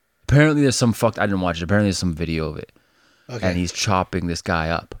 Apparently there's some I didn't watch it. Apparently there's some video of it. Okay. And he's chopping this guy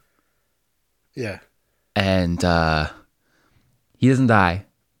up. Yeah. And he doesn't die.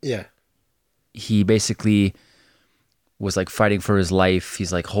 Yeah. He basically was like fighting for his life.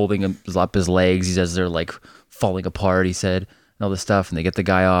 He's like holding up his legs. He says they're like falling apart, he said, and all this stuff. And they get the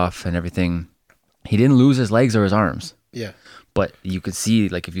guy off and everything. He didn't lose his legs or his arms. Yeah. But you could see,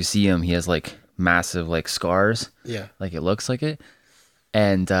 like, if you see him, he has like massive like scars. Yeah. Like, it looks like it.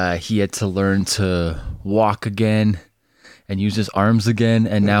 And he had to learn to walk again and use his arms again.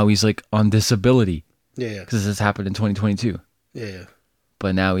 And now he's like on disability. Yeah. Yeah. Because this happened in 2022. Yeah. Yeah.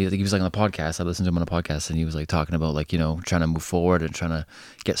 But now he was like on the podcast. I listened to him on a podcast and he was like talking about like, you know, trying to move forward and trying to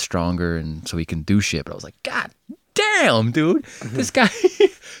get stronger and so he can do shit. But I was like, God damn, dude. This guy,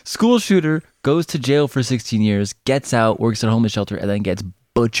 school shooter, goes to jail for 16 years, gets out, works at a homeless shelter, and then gets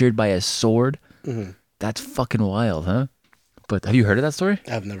butchered by a sword. Mm-hmm. That's fucking wild, huh? But have you heard of that story?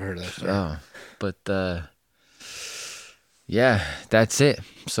 I've never heard of that story. Oh, but yeah, that's it.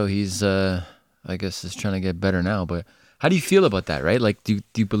 So he's, I guess, is trying to get better now. But how do you feel about that, right? Like, do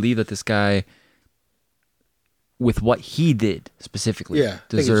you believe that this guy, with what he did specifically, Yeah, I think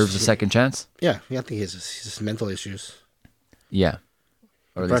deserves a it's- second chance? Yeah. I think he has mental issues. Yeah,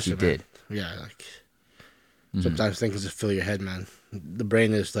 or at least he Impressive, did. man. Yeah. Like sometimes things just fill your head, man. The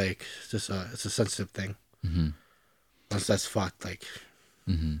brain is like just it's a sensitive thing. Mm-hmm. Once that's fucked, like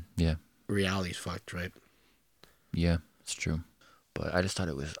Yeah, reality's fucked, right? yeah, it's true. But I just thought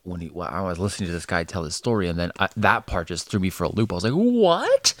it was when I was listening to this guy tell his story, and then that part just threw me for a loop. I was like,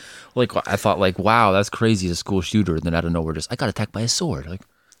 "What?" Like, I thought, like, "Wow, that's crazy." He's a school shooter, and then out of nowhere, just I got attacked by a sword. Like,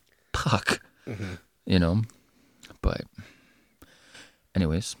 fuck, you know. But,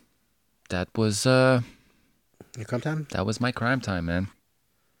 anyways, that was Your come time? that was my crime time, man.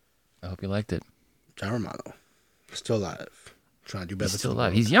 I hope you liked it. John Romano. Still alive. Trying to do better. He's still for the alive.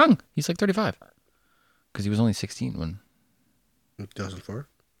 world. He's young. He's like 35, because he was only 16 when. 2004.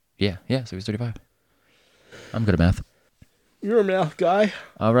 Yeah, so he's 35. I'm good at math. You're a math guy.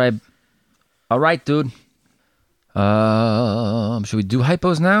 All right, dude. Should we do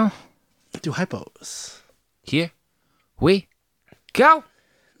hypos now? Do hypos. Here we go.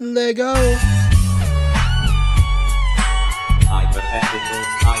 Lego. Hypothetical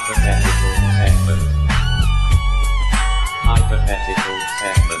segment. Hypothetical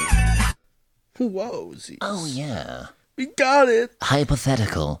segment. Whoa, Z. Oh yeah, We got it.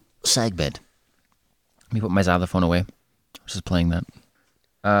 hypothetical segment. Let me put my xylophone away. I was just playing that.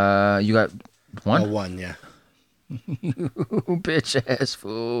 You got one? Oh, one, yeah. Bitch ass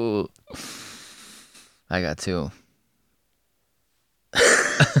fool. I got two.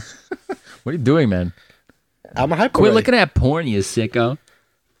 What are you doing, man? I'm a hypo. Quit looking at porn, you sicko.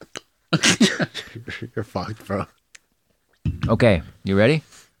 You're fucked, bro. Okay, you ready?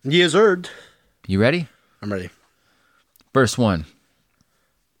 Yes, sir. You ready? I'm ready. First one.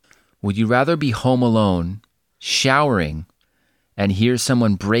 Would you rather be home alone, showering, and hear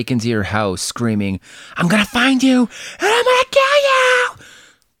someone break into your house screaming, "I'm gonna find you, and I'm gonna kill you!"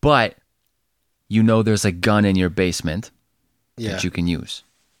 But you know there's a gun in your basement Yeah. that you can use?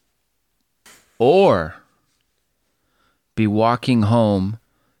 Or be walking home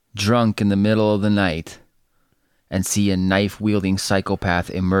drunk in the middle of the night and see a knife-wielding psychopath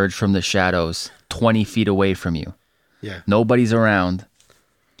emerge from the shadows 20 feet away from you. Yeah. Nobody's around,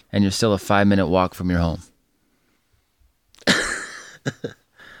 and you're still a 5-minute walk from your home.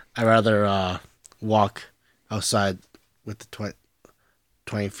 I'd rather walk outside with the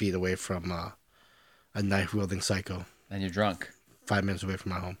 20 feet away from a knife-wielding psycho. And you're drunk. 5 minutes away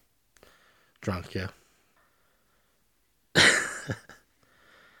from my home. Drunk, yeah.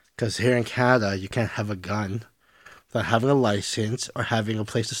 Because here in Canada, you can't have a gun without having a license or having a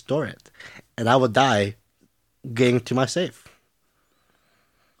place to store it. And I would die getting to my safe.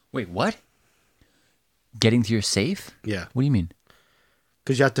 Wait, what? Getting to your safe? Yeah. What do you mean?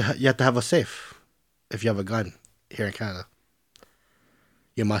 Because you have to have a safe if you have a gun here in Canada.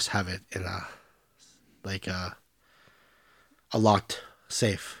 You must have it in a locked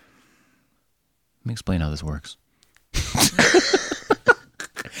safe. Let me explain how this works.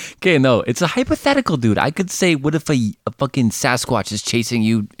 Okay, no, it's a hypothetical, dude. I could say, what if a fucking Sasquatch is chasing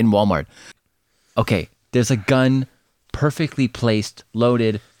you in Walmart? Okay, there's a gun perfectly placed,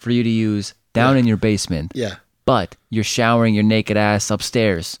 loaded for you to use down in your basement. Yeah. But you're showering your naked ass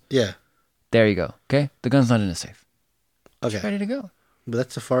upstairs. Yeah. There you go. Okay, the gun's not in a safe. Okay. It's ready to go. But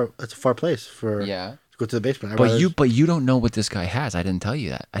that's a far place for Yeah. to go to the basement. But you don't know what this guy has. I didn't tell you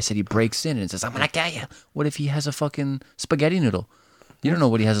that. I said he breaks in and says, "I'm gonna get you." What if he has a fucking spaghetti noodle? You don't know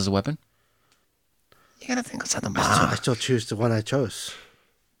what he has as a weapon. You gotta think outside the I box. still choose the one I chose.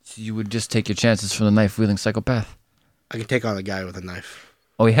 You would just take your chances from the knife wielding psychopath. I can take on a guy with a knife.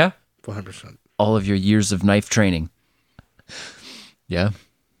 Oh yeah, 100%. all of your years of knife training. Yeah.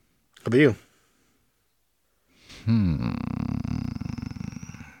 How about you?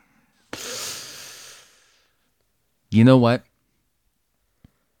 You know what?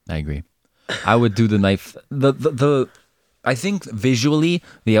 I agree. I would do the knife. The I think visually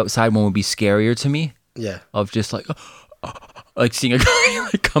the outside one would be scarier to me. Yeah. Of just like seeing a guy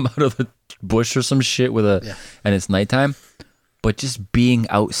like come out of the bush or some shit with a and it's nighttime. But just being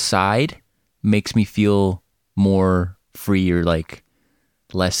outside makes me feel more free or like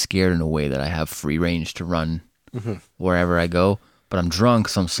less scared in a way that I have free range to run wherever I go. But I'm drunk,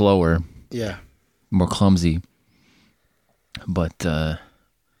 so I'm slower, Yeah. more clumsy. But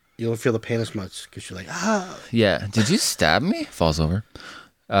You don't feel the pain as much because you're like, yeah, did you stab me? Falls over.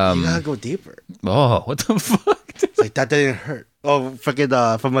 you gotta go deeper. Oh, what the fuck? It's like, that didn't hurt. Oh, fucking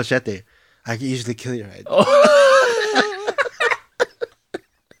from Machete. I can easily kill your head.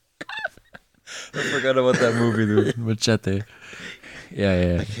 I forgot about that movie, dude. Machete.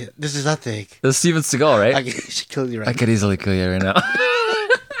 Yeah. This is nothing. That's Steven Seagal, right? I can easily kill you right I could easily kill you right now.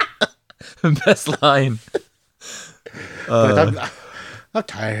 Best line. But I'm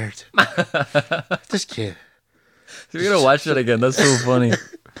tired. Just kid. You're gonna watch that again. That's so funny.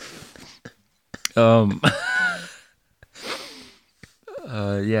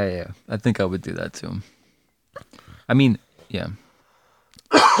 Yeah. I think I would do that too. I mean, yeah.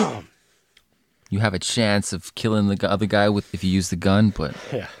 You have a chance of killing the other guy if you use the gun, but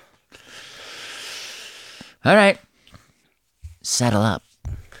Yeah. all right. Saddle up.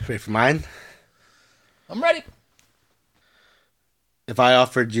 Wait for mine. I'm ready. If I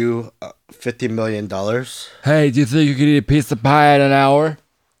offered you $50 million, Hey, do you think you could eat a piece of pie in an hour?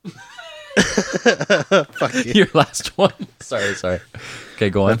 fuck you. Your last one. Sorry. Okay,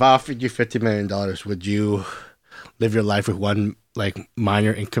 go on. If I offered you $50 million, would you live your life with one like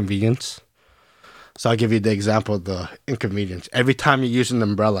minor inconvenience? So I'll give you the example of the inconvenience. Every time you use an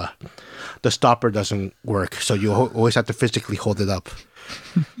umbrella, the stopper doesn't work, so you always have to physically hold it up.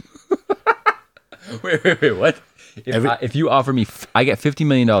 Wait, what? If you offer me, I get $50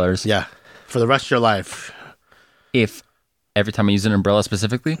 million. Yeah, for the rest of your life. If every time I use an umbrella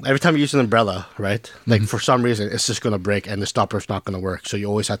specifically? Every time you use an umbrella, right? Like for some reason, it's just gonna break and the stopper's not gonna work, so you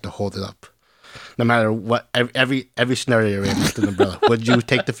always have to hold it up, no matter what. Every scenario you're in with an umbrella. Would you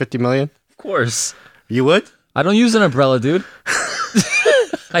take the $50 million? Of course. You would? I don't use an umbrella, dude.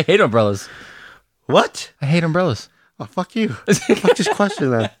 I hate umbrellas. What? I hate umbrellas. Oh, fuck you. Fuck this question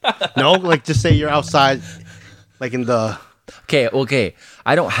then. No, like just say you're outside, like in the. Okay.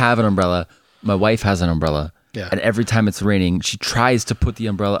 I don't have an umbrella. My wife has an umbrella. Yeah. And every time it's raining, she tries to put the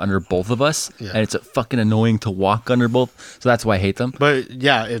umbrella under both of us. Yeah. And it's fucking annoying to walk under both. So that's why I hate them. But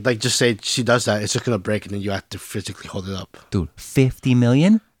yeah, like just say she does that, it's just gonna break, and then you have to physically hold it up. Dude, 50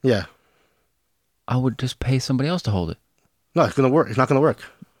 million? Yeah. I would just pay somebody else to hold it. No, it's gonna work. It's not gonna work.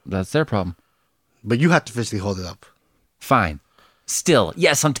 That's their problem. But you have to physically hold it up. Fine. Still,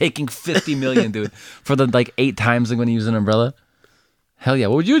 yes, I'm taking 50 million, dude. For the 8 times I'm going to use an umbrella. Hell yeah.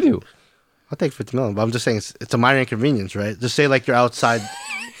 What would you do? I'll take 50 million, but I'm just saying it's a minor inconvenience, right? Just say like you're outside.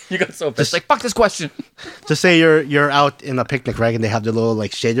 You got so pissed. Fuck this question. Just say you're out in a picnic, right? And they have the little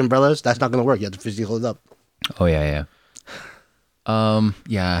shade umbrellas. That's not gonna work. You have to physically hold it up. Oh yeah.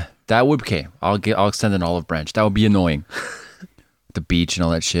 Yeah, that would okay. I'll extend an olive branch. That would be annoying. The beach and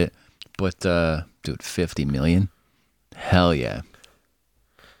all that shit. But dude, 50 million? Hell yeah.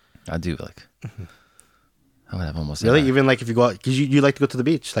 I'd do I would have almost Really? Even if you go out, because you like to go to the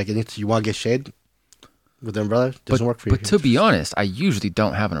beach, you want to get shade with the umbrella, doesn't work for you. But to be honest, I usually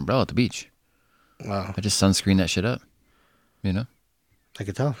don't have an umbrella at the beach. Wow, I just sunscreen that shit up. You know? I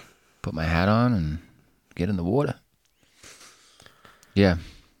could tell. Put my hat on and get in the water. Yeah.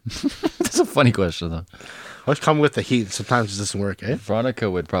 That's a funny question though. Always come with the heat. Sometimes it doesn't work, eh? Veronica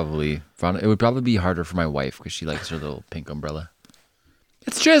would probably be harder for my wife because she likes her little pink umbrella.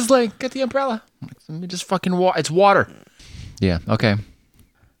 It's drizzling. Get the umbrella. Let me just fucking it's water. Yeah. Okay.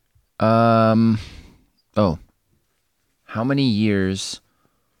 Oh. How many years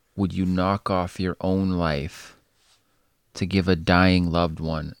would you knock off your own life to give a dying loved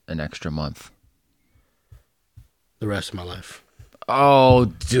one an extra month? The rest of my life. Oh,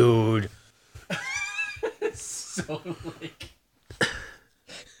 dude.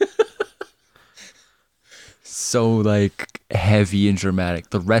 So like heavy and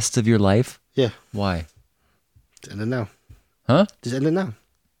dramatic. The rest of your life? Yeah. Why? Just end it now. Huh? Just end it now.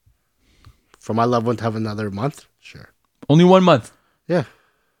 For my loved one to have another month? Sure. Only 1 month. Yeah.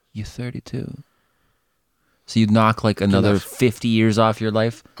 You're 32. So you'd knock like another enough. 50 years off your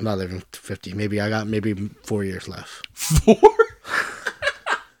life? I'm not living to 50. Maybe I got 4 years left. 4?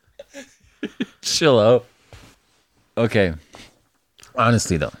 Chill out. Okay.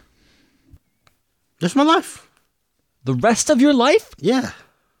 Honestly though. Just my life. The rest of your life? Yeah.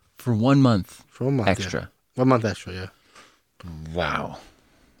 For 1 month. For 1 month. Extra. Yeah. 1 month extra, yeah. Wow.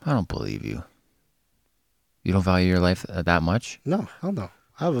 I don't believe you. You don't value your life that much? No, hell no.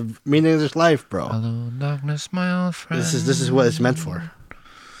 I have a meaningless life, bro. Hello, darkness, my old friend. This is what it's meant for.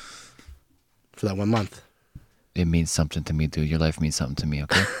 For that 1 month. It means something to me, dude. Your life means something to me,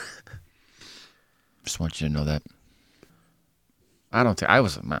 okay? Just want you to know that. I'm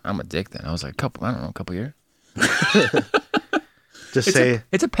a dick then. I was like, a couple years.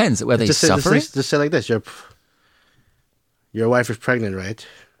 It depends whether they suffer. Just say like this. Your wife is pregnant, right?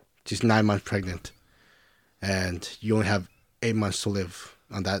 She's 9 months pregnant. And you only have 8 months to live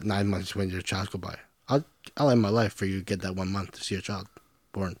on that 9 months when your child go by. I'll end my life for you to get that 1 month to see your child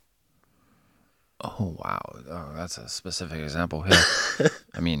born. Oh, wow. Oh, that's a specific example. Yeah.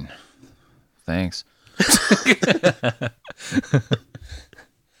 I mean, thanks.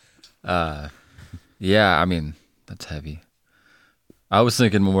 Yeah, I mean, that's heavy. I was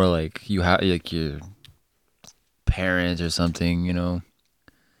thinking more like you have like your parents or something, you know,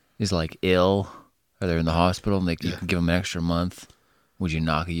 is like ill or they're in the hospital and you can give them an extra month. Would you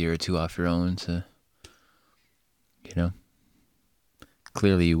knock a year or two off your own to, you know?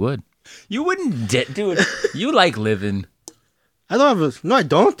 Clearly you would. You wouldn't, dude. You like living. I don't have no, I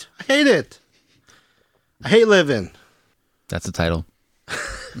don't. I hate it. I hate living. That's the title.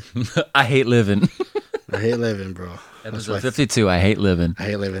 I hate living. I hate living, bro. Episode 52, I hate living. I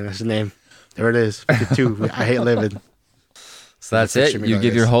hate living. That's the name. There it is. 52. I hate living. So that's it? You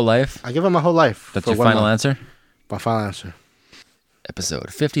give your whole life? I give him my whole life. That's your final answer? My final answer.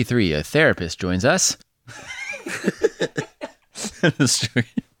 Episode 53, a therapist joins us.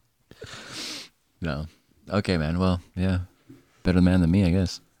 No. Okay, man. Well, yeah. Better man than me, I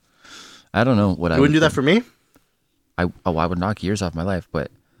guess. I don't know what I would wouldn't do that for me? I would knock years off my life, but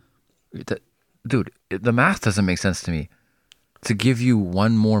dude, the math doesn't make sense to me. To give you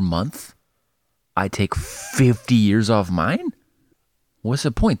 1 more month, I take 50 years off mine? What's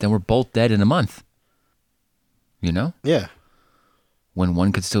the point? Then we're both dead in a month. You know? Yeah. When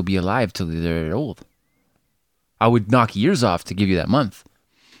one could still be alive till they're old. I would knock years off to give you that month.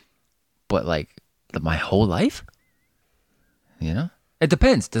 But like my whole life? You know? It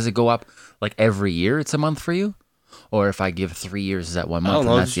depends. Does it go up like every year it's a month for you? Or if I give 3 years, is that 1 month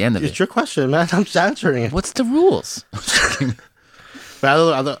and that's the end of it? It's your question, man. I'm just answering it. What's the rules?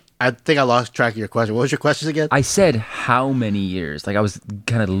 But I think I lost track of your question. What was your question again? I said how many years? Like I was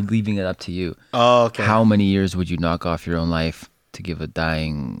kind of leaving it up to you. Oh, okay. How many years would you knock off your own life to give a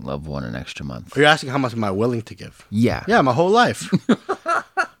dying loved one an extra month? You're asking how much am I willing to give? Yeah. Yeah, my whole life.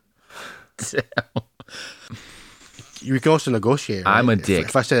 You can also negotiate. Right? I'm a dick.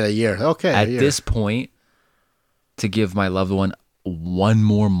 If I say a year, okay. At this point, to give my loved one 1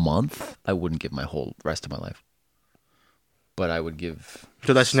 more month, I wouldn't give my whole rest of my life. But I would give.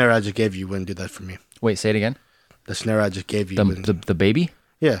 So that scenario I just gave you wouldn't do that for me. Wait, say it again. The scenario I just gave you. The baby?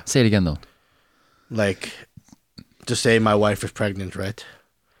 Yeah. Say it again though. Like, just say my wife is pregnant, right?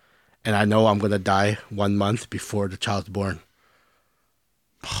 And I know I'm gonna die 1 month before the child's born.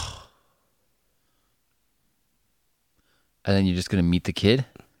 And then you're just gonna meet the kid?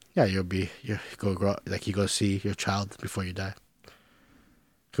 Yeah, you go see your child before you die.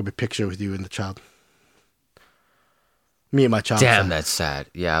 Could be a picture with you and the child. Me and my child. Damn, that's sad.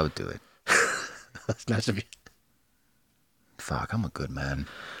 Yeah, I would do it. That's nice of you. Fuck, I'm a good man.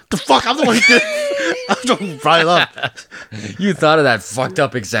 The fuck? I'm the one who did it. I'm the one who brought it up. You thought of that fucked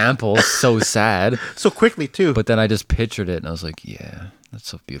up example. So sad. So quickly, too. But then I just pictured it and I was like, yeah, that's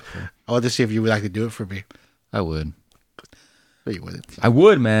so beautiful. I wanted to see if you would like to do it for me. I would. But you wouldn't. I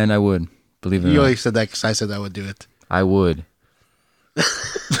would, man. I would. Believe it or You not. only said that because I said I would do it. I would.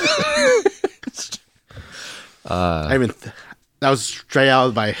 That was straight out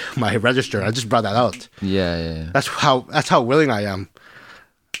of my register. I just brought that out. Yeah. That's how willing I am.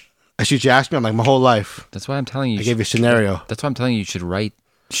 As you asked me, I'm like, my whole life. That's why I'm telling you. I gave you a scenario. That's why I'm telling you should write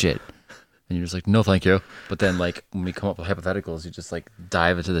shit. And you're just like, no, thank you. But then, like, when we come up with hypotheticals, you just, like,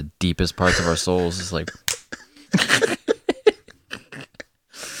 dive into the deepest parts of our souls. It's like...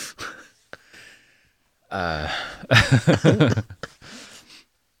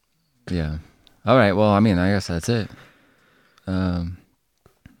 Yeah. All right. Well, I mean, I guess that's it.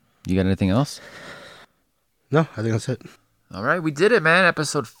 You got anything else? No, I think that's it. All right. We did it, man.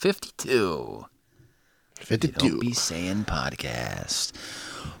 Episode 52. 52. Don't Be Saying Podcast.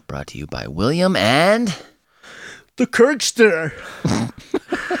 Brought to you by William and... The Kirkster.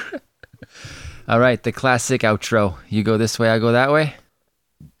 All right. The classic outro. You go this way, I go that way.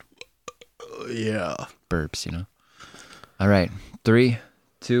 Yeah. Burps, you know. All right. 3,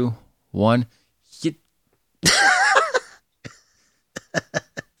 2, 1. Hit.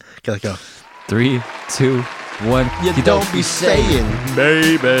 Gotta go. 3, 2, 1. You don't be saying,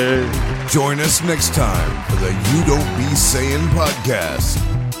 baby. Join us next time for the You Don't Be Saying podcast.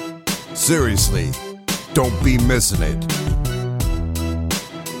 Seriously, don't be missing it.